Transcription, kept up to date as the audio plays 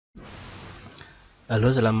Halo,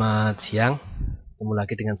 selamat siang. Ketemu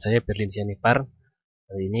lagi dengan saya Berlin Sianipar.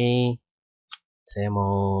 Hari ini saya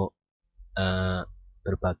mau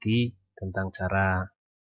berbagi tentang cara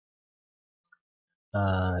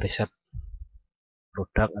riset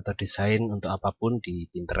produk atau desain untuk apapun di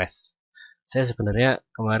Pinterest. Saya sebenarnya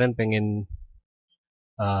kemarin pengen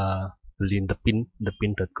beli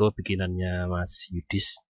ThePin Kw bikinannya Mas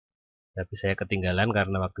Yudis, tapi saya ketinggalan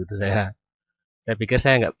karena waktu itu saya pikir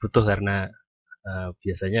saya nggak butuh karena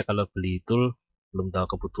biasanya kalau beli tool belum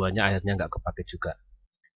tahu kebutuhannya akhirnya nggak kepake juga.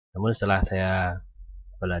 Namun setelah saya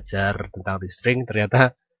belajar tentang restring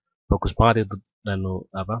ternyata bagus banget itu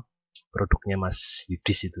produknya Mas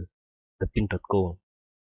Yudis itu, ThePin Kw.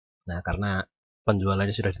 Nah, karena penjualannya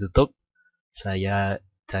sudah ditutup, saya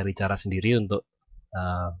cari cara sendiri untuk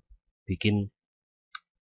uh, bikin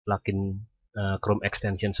plugin Chrome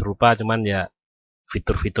extension serupa, cuman ya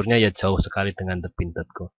fitur-fiturnya ya jauh sekali dengan ThePin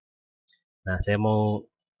Kw. Nah, saya mau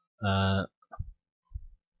uh,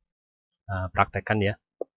 praktekkan ya.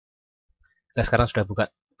 Kita sekarang sudah buka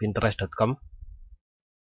pinterest.com.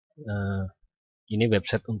 Ini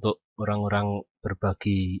website untuk orang-orang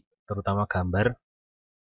berbagi terutama gambar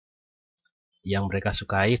yang mereka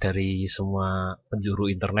sukai dari semua penjuru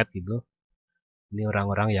internet gitu. Ini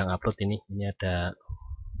orang-orang yang upload ini ada,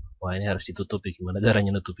 wah ini harus ditutupi, gimana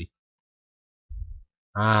caranya nutupi?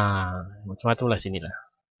 Macam-macam lah sini lah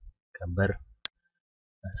gambar.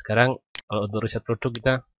 Nah, sekarang kalau untuk riset produk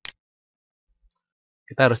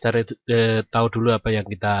kita harus cari tahu dulu apa yang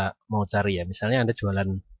kita mau cari ya. Misalnya Anda jualan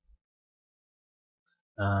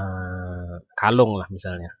kalung lah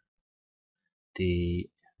misalnya di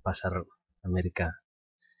pasar Amerika.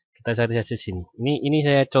 Kita cari saja sini. Ini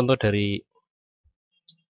saya contoh dari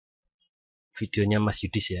videonya Mas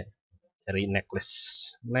Yudis ya. Cari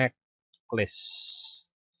necklace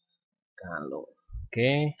kalung.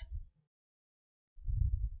 Oke.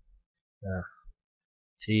 Nah,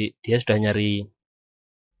 dia sudah nyari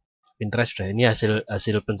Pinterest, sudah ini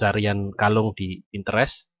hasil pencarian kalung di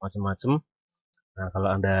Pinterest macam-macam. Nah,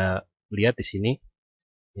 kalau Anda lihat di sini,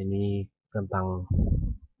 ini tentang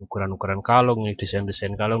ukuran-ukuran kalung, ini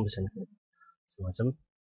desain-desain kalung, desain semacam.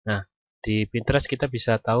 Nah, di Pinterest kita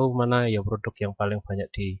bisa tahu mana ya produk yang paling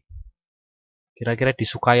banyak kira-kira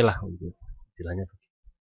disukai lah gitu, istilahnya.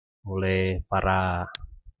 Mulai para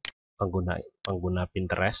pengguna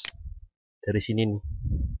Pinterest dari sini nih.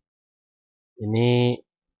 Ini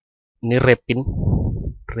repin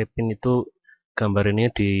itu gambar ini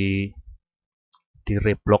di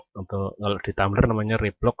reblog, atau kalau di Tumblr namanya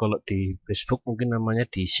reblog, kalau di Facebook mungkin namanya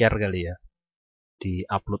di share kali ya, di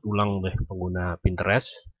upload ulang oleh pengguna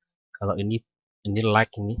Pinterest. Kalau ini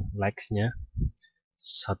likesnya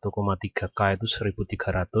 1,3K itu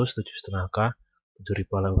 1.300, 7,5K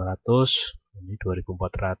 7.800, ini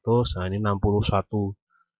 2.400, nah ini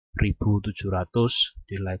 61.700,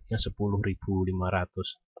 di like-nya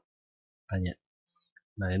 10.500, banyak.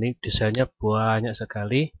 Nah, ini desainnya banyak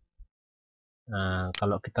sekali. Nah,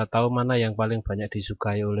 kalau kita tahu mana yang paling banyak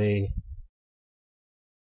disukai oleh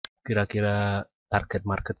kira-kira target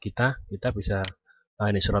market kita bisa,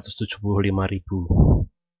 ini 175.000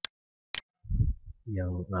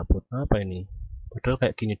 yang ngupload. Apa ini? Padahal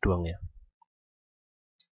kayak gini doang ya.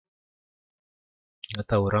 Nggak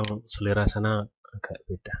tahu, orang selera sana agak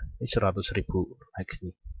beda. Ini 100.000 likes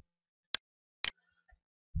nih.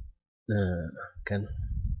 Nah, kan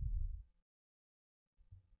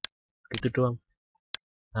gitu doang.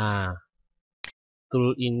 Nah,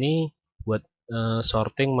 tool ini buat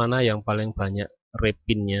sorting mana yang paling banyak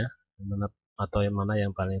repinnya, atau yang mana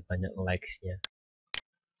yang paling banyak likes-nya.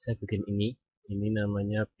 Saya bikin ini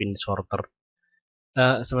namanya pin sorter.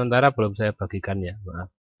 Sementara belum saya bagikan ya,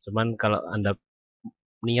 maaf. Cuman kalau Anda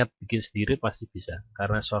niat bikin sendiri pasti bisa,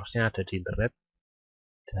 karena source-nya ada di internet,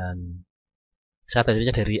 dan saya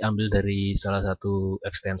tadinya ambil dari salah satu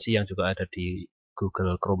ekstensi yang juga ada di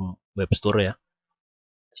Google Chrome Web Store ya.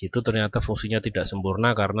 Situ ternyata fungsinya tidak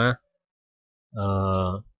sempurna karena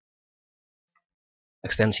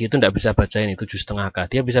ekstensi itu tidak bisa baca ini 7,5K.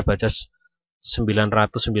 Dia bisa baca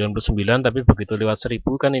 999, tapi begitu lewat 1000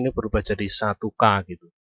 kan ini berubah jadi 1K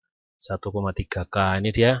gitu. 1,3K.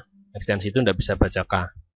 Ini dia ekstensi itu tidak bisa baca K.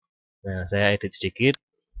 Nah, saya edit sedikit.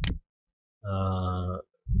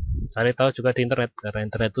 Cari tahu juga di internet, karena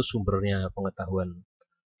internet itu sumbernya pengetahuan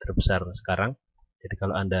terbesar sekarang. Jadi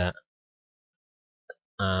kalau Anda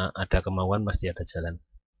ada kemauan pasti ada jalan.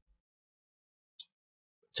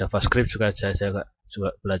 JavaScript juga saya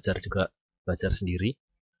juga belajar sendiri,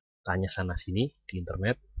 tanya sana sini di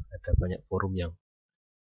internet, ada banyak forum yang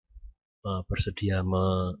bersedia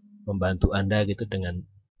membantu Anda gitu dengan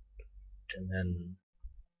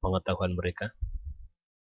pengetahuan mereka.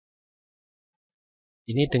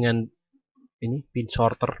 Ini dengan ini pin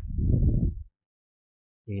sorter.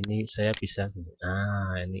 Ini saya bisa,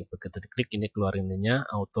 nah ini begitu diklik ini keluar ininya,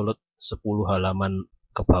 auto load 10 halaman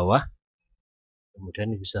ke bawah.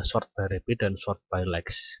 Kemudian bisa sort by repeat dan sort by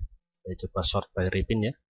likes. Saya coba sort by repeat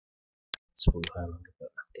ya. 10 halaman.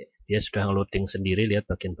 Oke. Dia sudah loading sendiri, lihat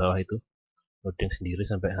bagian bawah itu. Loading sendiri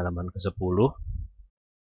sampai halaman ke-10.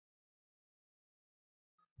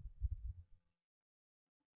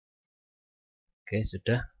 Oke,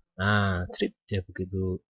 sudah. Nah, dia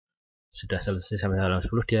begitu sudah selesai sampai halaman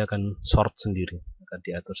 10, dia akan sort sendiri, akan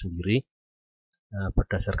diatur sendiri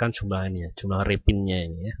berdasarkan jumlah ini ya, jumlah repinnya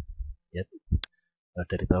ini ya. Lihat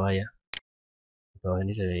dari bawah ya. Di bawah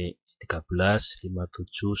ini dari 13,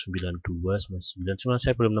 57, 92, 99. Cuma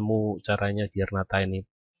saya belum nemu caranya biar nata ini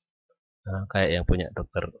kayak yang punya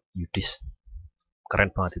dokter Yudis.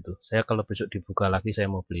 Keren banget itu. Saya kalau besok dibuka lagi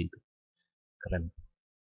saya mau beli itu. Keren.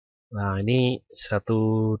 Nah, ini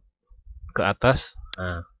satu ke atas.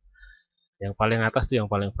 Nah, yang paling atas tuh yang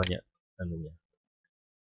paling banyak anunya.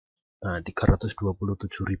 Nah, 327.000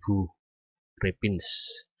 repins,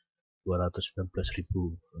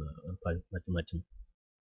 219.000 macam-macam.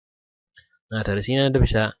 Nah, dari sini Anda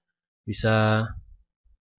bisa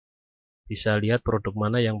bisa lihat produk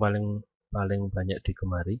mana yang paling banyak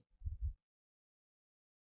digemari.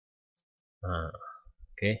 Nah,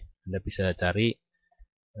 oke, Anda bisa cari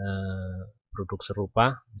produk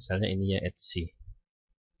serupa, misalnya ini ya Etsy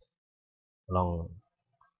long.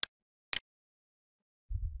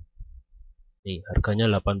 Nih,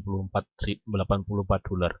 harganya 84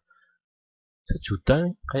 dolar.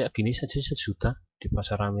 Sejuta, kayak gini saja sejuta di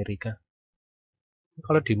pasar Amerika.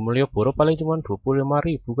 Kalau di Malioboro paling cuma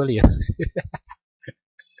 25.000 kali ya.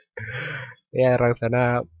 Ya, orang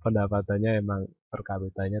sana pendapatannya emang per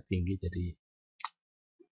kapitanya tinggi, jadi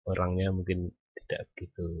orangnya mungkin tidak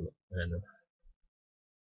begitu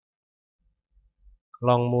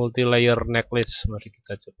long multi layer necklace. Mari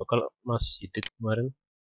kita coba. Kalau Mas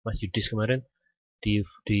Yudis kemarin di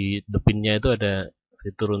ThePin-nya itu ada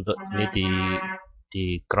fitur untuk ini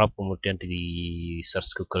di crop, kemudian di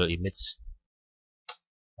search Google Image.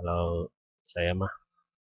 Kalau saya mah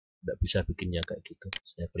tidak bisa bikinnya kayak gitu.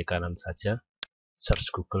 Saya klik kanan saja, search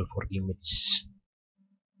Google for image.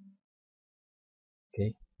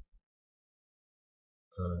 Oke.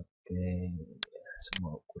 Oke,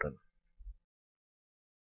 semua ukuran.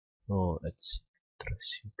 Oh, let's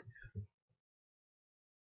see.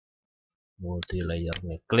 Multi layer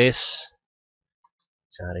necklace.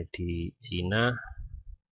 Cari di Cina.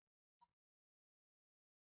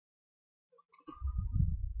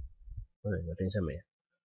 Oh, ada yang sama ya.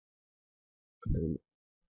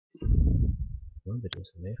 Oh, ada yang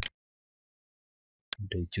sama ya.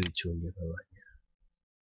 Ada hijau-hijaunya bawahnya.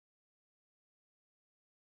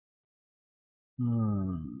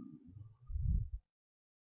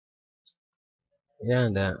 Ya,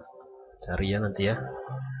 Anda cari ya nanti ya.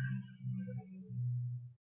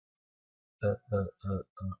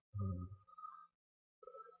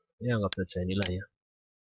 Ya, anggap saja inilah ya.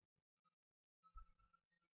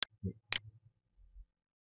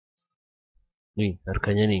 Nih,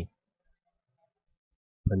 harganya nih.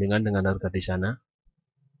 Bandingkan dengan harga di sana.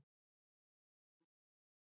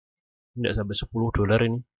 Tidak sampai 10 dolar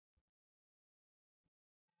ini.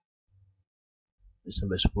 Tidak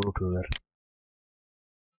sampai 10 dolar.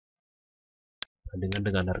 Bandingkan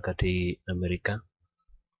dengan harga di Amerika.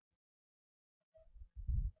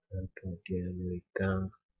 Harga di Amerika.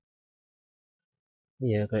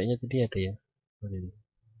 Iya, kayaknya tadi ada ya. Mana ini?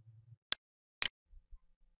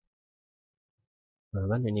 Nah,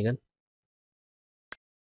 kan ini kan.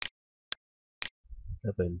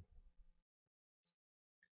 Apa ini?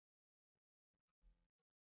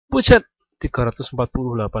 Buset,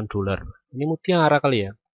 348 dolar. Ini mutiara kali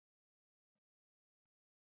ya?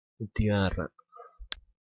 Mutiara.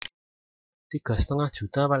 3,5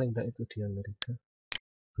 juta paling enggak itu di Amerika.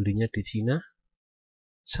 Belinya di Cina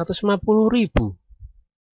 150.000.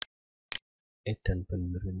 Dan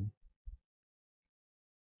bener ini.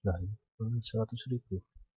 Nah, 100.000.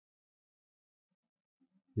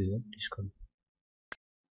 Iya, diskon.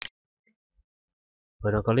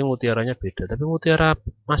 Barangkali mutiaranya beda, tapi mutiara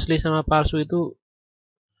asli sama palsu itu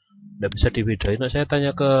tidak bisa dibedain. Nah, saya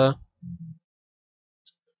tanya ke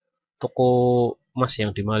toko emas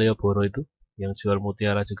yang di Malioboro itu, yang jual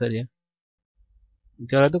mutiara juga dia.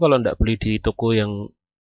 Mutiara itu kalau tidak beli di toko yang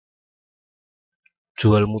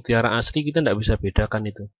jual mutiara asli, kita tidak bisa bedakan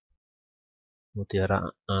itu mutiara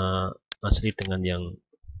asli dengan yang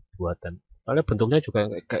buatan. Soalnya bentuknya juga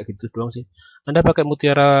kayak gitu doang sih. Anda pakai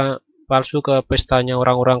mutiara palsu ke pestanya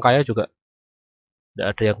orang-orang kaya juga tidak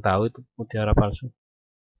ada yang tahu itu mutiara palsu.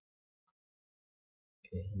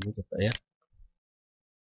 Oke, ini coba ya.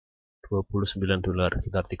 $29,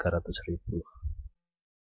 sekitar 300.000.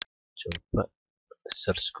 Coba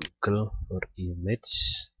search Google for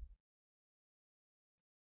image.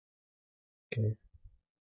 Oke.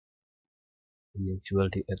 Dia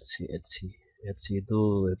jual di Etsy. Etsy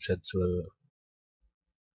itu website jual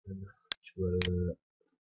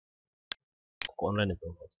toko online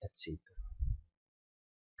itu, Etsy itu.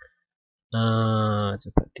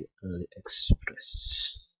 Coba di AliExpress.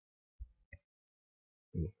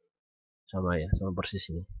 Sama ya, sama persis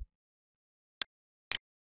ini.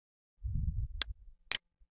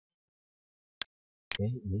 Oke,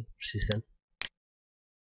 ini persis kan.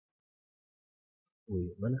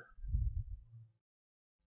 Wih, mana?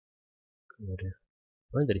 Ini ada.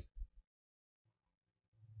 Mana tadi?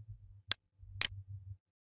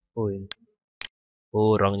 Oh ini.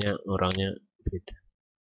 Oh, orangnya beda.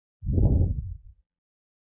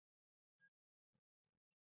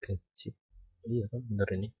 Kecil. Iya kan, bener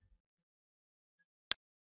ini.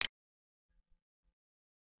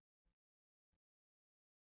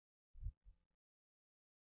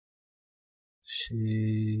 Si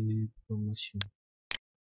promotion.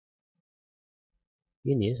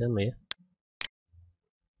 Ini ya sama ya.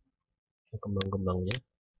 Kembang-kembangnya.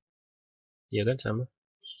 Iya kan sama.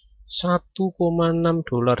 $1,6, $1,5.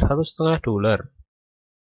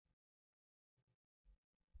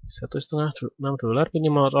 $1,5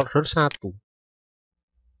 minimal order 1.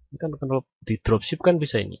 Ini kan kalau di dropship kan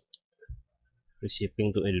bisa ini. Free shipping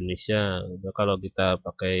untuk Indonesia. Nah, kalau kita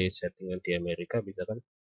pakai settingan di Amerika bisa kan.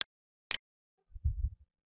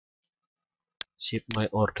 Ship my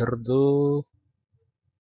order tuh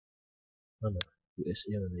mana? US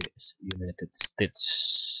nya mana? US, United States.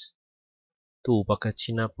 Tuh pakai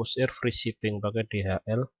China Post Air free shipping, pakai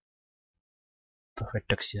DHL atau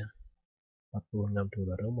FedEx ya. $46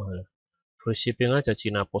 mahal. Free shipping aja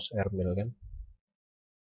China Post Air Mail kan.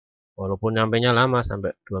 Walaupun nyampainya lama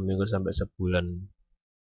sampai 2 minggu sampai sebulan.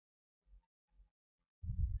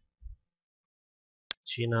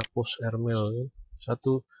 China Post Air Mail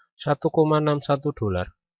 1,61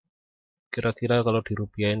 dolar. Kira-kira kalau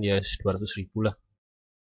dirupiahin ya 200.000 lah.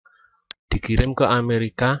 Dikirim ke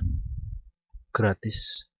Amerika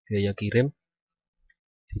gratis biaya kirim.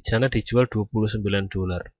 Di sana dijual $29.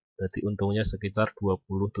 Berarti untungnya sekitar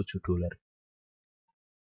 $27.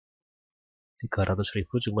 300.000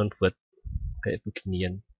 cuman buat kayak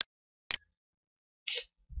beginian.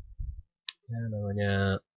 Ya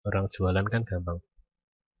namanya orang jualan kan gampang.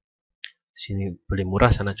 Sini beli murah,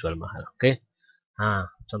 sana jual mahal. Oke. Nah,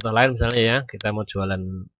 contoh lain misalnya ya, kita mau jualan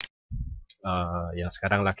yang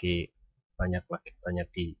sekarang lagi banyak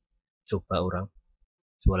dicoba orang.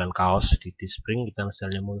 Jualan kaos di teespring, kita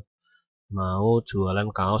misalnya mau jualan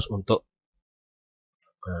kaos untuk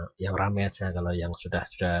yang rame aja. Kalau yang sudah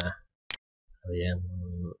kalau yang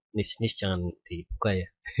niche jangan dibuka ya.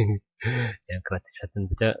 Yang gratisan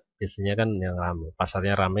saja biasanya kan yang rame,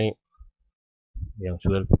 pasarnya rame, yang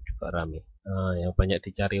jual juga rame. Yang banyak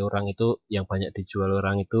dicari orang itu, yang banyak dijual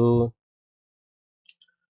orang itu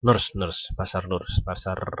pasar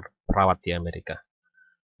perawat di Amerika.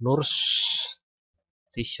 Nurse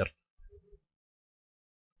t-shirt,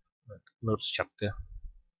 nurse shirt ya.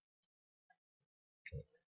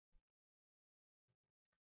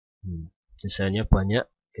 Desainnya banyak,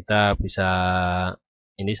 kita bisa,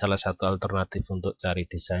 ini salah satu alternatif untuk cari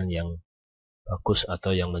desain yang bagus atau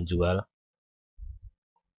yang menjual.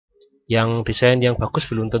 Yang desain yang bagus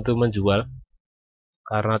belum tentu menjual,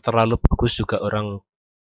 karena terlalu bagus juga orang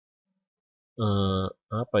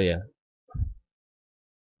apa ya,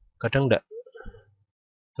 kadang enggak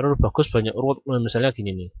terlalu bagus, banyak ruwet. Misalnya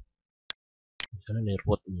gini nih, misalnya nih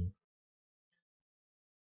ruwet nih,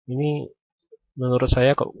 ini menurut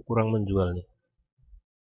saya kok kurang menjual nih,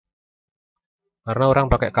 karena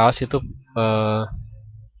orang pakai kaos itu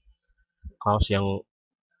kaos yang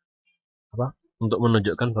apa, untuk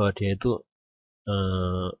menunjukkan bahwa dia itu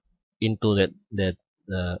into that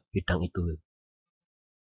bidang itu.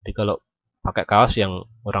 Jadi kalau pakai kaos yang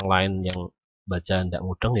orang lain yang baca tidak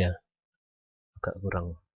mudeng ya agak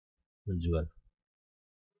kurang menjual.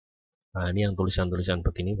 Nah ini yang tulisan-tulisan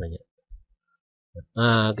begini banyak.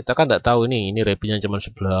 Nah kita kan tidak tahu ini repinya cuma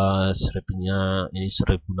 11, repinya ini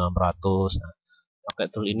 1.600. Nah, pakai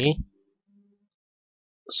tool ini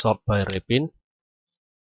sort by repin,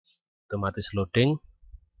 otomatis loading.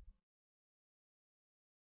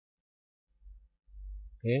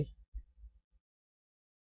 Oke,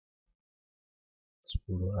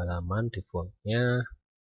 10 halaman defaultnya,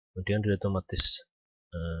 kemudian dia otomatis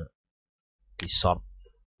di sort.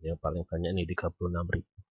 Yang paling banyak ini 36.000.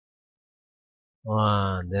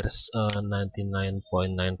 Wah, there's a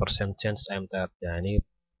 99.9% chance I'm tired. Ya, ini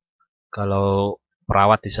kalau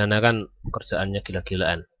perawat di sana kan kerjaannya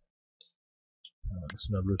gila-gilaan.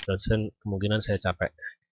 90% kemungkinan saya capek.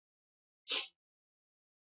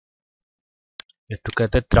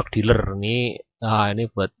 Educated drug dealer ini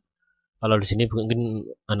buat kalau di sini mungkin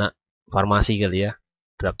anak farmasi kali ya,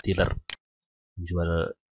 drug dealer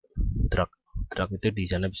jual drug. Drug itu di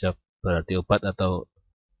sana bisa berarti obat atau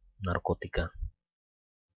narkotika.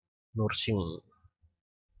 Nursing.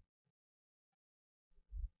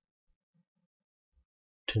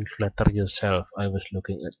 Don't flatter yourself. I was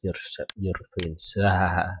looking at your veins.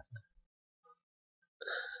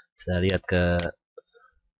 Saya lihat ke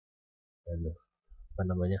apa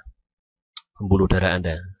namanya, pembuluh darah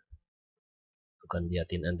Anda, bukan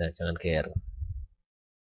liatin Anda. Jangan care.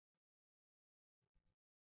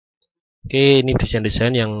 Oke, ini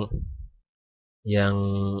desain-desain yang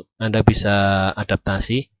Anda bisa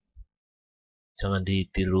adaptasi. Jangan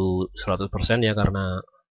ditiru 100% ya, karena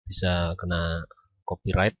bisa kena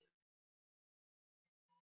copyright.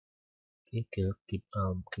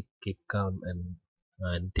 Keep calm and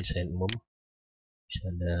desain umum. Bisa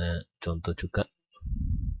ada contoh juga.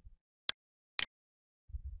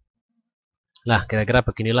 Nah, kira-kira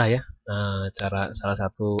beginilah ya cara salah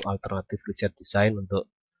satu alternatif riset desain untuk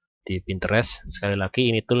di Pinterest. Sekali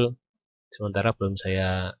lagi ini tool sementara belum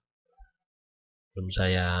saya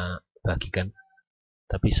bagikan,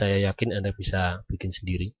 tapi saya yakin Anda bisa bikin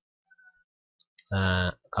sendiri.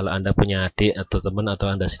 Kalau Anda punya adik atau teman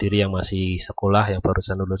atau Anda sendiri yang masih sekolah, yang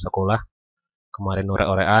barusan lulus sekolah, kemarin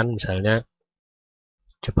orek-orekan misalnya,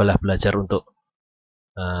 cobalah belajar untuk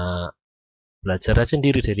uh, belajar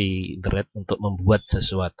sendiri dari internet untuk membuat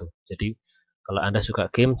sesuatu. Jadi kalau Anda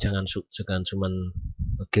suka game, jangan cuma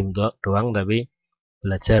game doang, tapi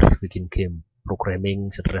belajar bikin game,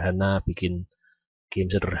 programming sederhana, bikin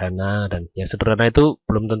game sederhana, dan yang sederhana itu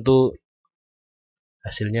belum tentu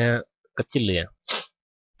hasilnya kecil ya.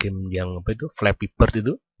 Game yang apa itu, Flappy Bird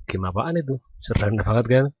itu, game apaan itu? Sederhana banget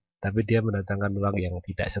kan? Tapi dia mendatangkan uang yang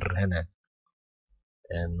tidak sederhana.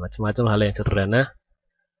 Dan macam-macam hal yang sederhana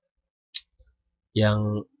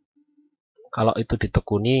yang kalau itu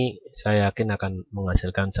ditekuni, saya yakin akan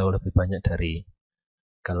menghasilkan jauh lebih banyak dari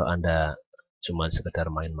kalau Anda cuma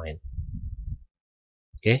sekedar main-main.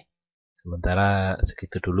 Oke, sementara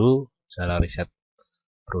segitu dulu cara riset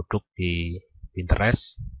produk di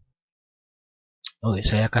Pinterest. Oh,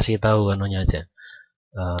 saya kasih tahu anunya aja.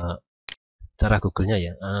 Uh, cara Google-nya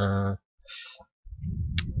ya.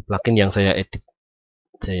 Plugin yang saya edit,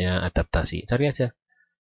 saya adaptasi. Cari aja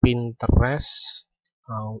Pinterest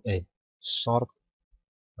sort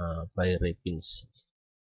by Repins.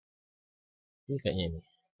 Ini kayaknya ini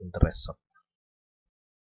Pinterest sort.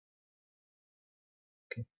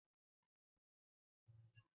 Oke.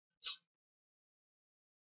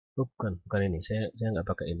 Bukan ini. Saya nggak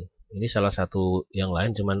pakai ini. Ini salah satu yang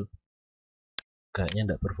lain, cuman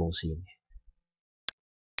kayaknya nggak berfungsi ini.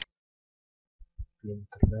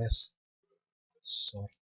 Pinterest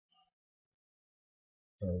sort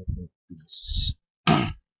by Repins.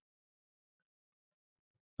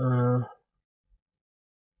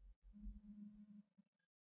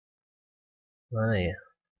 Mana ya?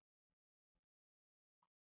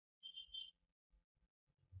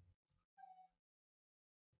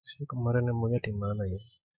 Saya kemarin nemunya di mana ya?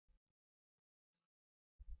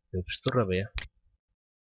 Webstore apa ya?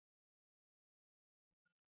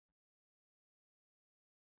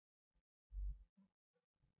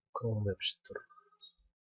 Chrome Webstore.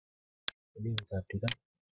 Ini yang tadi kan?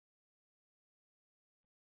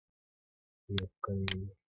 Iya kan.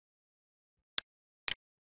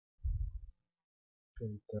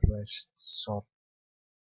 Pinterest sort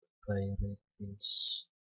by Repins.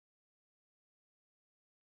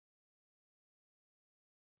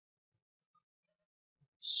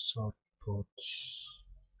 Sort bots.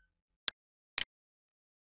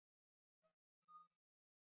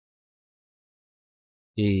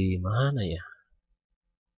 Di mana ya?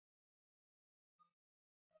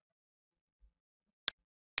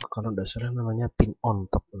 Kalau tidak salah namanya pin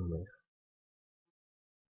on top namanya.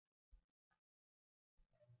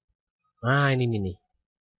 Nah, ini nih.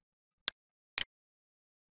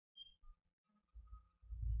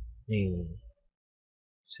 Nih,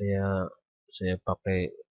 saya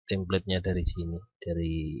pakai template-nya dari sini,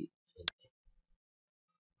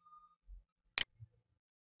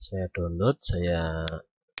 saya download,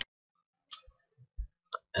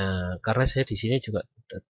 karena saya di sini juga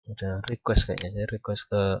udah request, kayaknya saya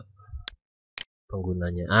request ke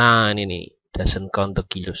penggunanya. Ini nih, doesn't count the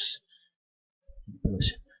kilos.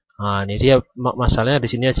 Ini dia masalahnya di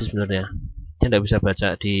sini aja sebenarnya. dia tidak bisa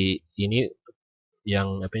baca di ini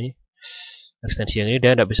yang apa ini ekstensi yang ini,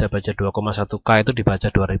 dia tidak bisa baca 2,1K itu dibaca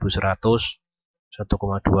 2100,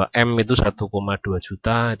 1,2 M itu 1,2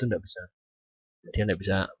 juta, itu tidak bisa, dia tidak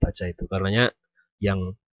bisa baca itu karenanya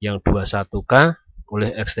yang 21K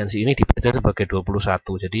oleh ekstensi ini dibaca sebagai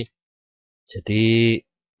 21. Jadi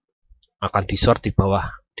akan di short di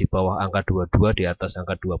bawah angka 22, di atas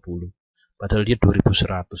angka 20. Padahal dia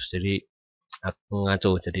 2100. Jadi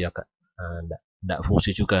ngaco, jadi agak enggak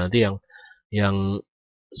fungsi juga. Nanti yang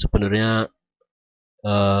sebenarnya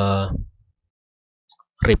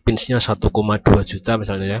repinsnya 1,2 juta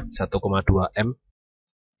misalnya ya, 1,2 M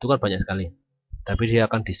itu kan banyak sekali. Tapi dia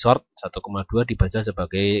akan di short 1,2 dibaca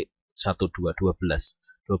sebagai 12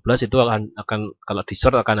 itu akan kalau di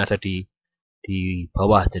short akan ada di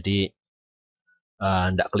bawah, jadi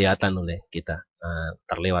tidak kelihatan oleh kita,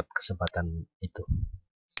 terlewat kesempatan itu.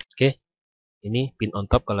 Oke, ini pin on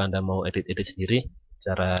top kalau Anda mau edit sendiri,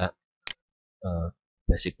 cara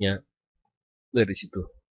basicnya dari situ.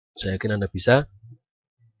 Saya yakin Anda bisa.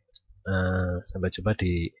 Sampai jumpa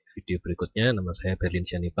di video berikutnya. Nama saya Berlin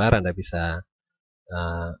Sianipar. Anda bisa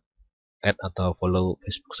add atau follow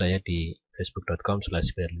Facebook saya di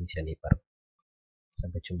facebook.com/berlinsianipar.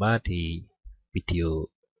 Sampai jumpa di video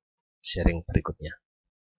sharing berikutnya.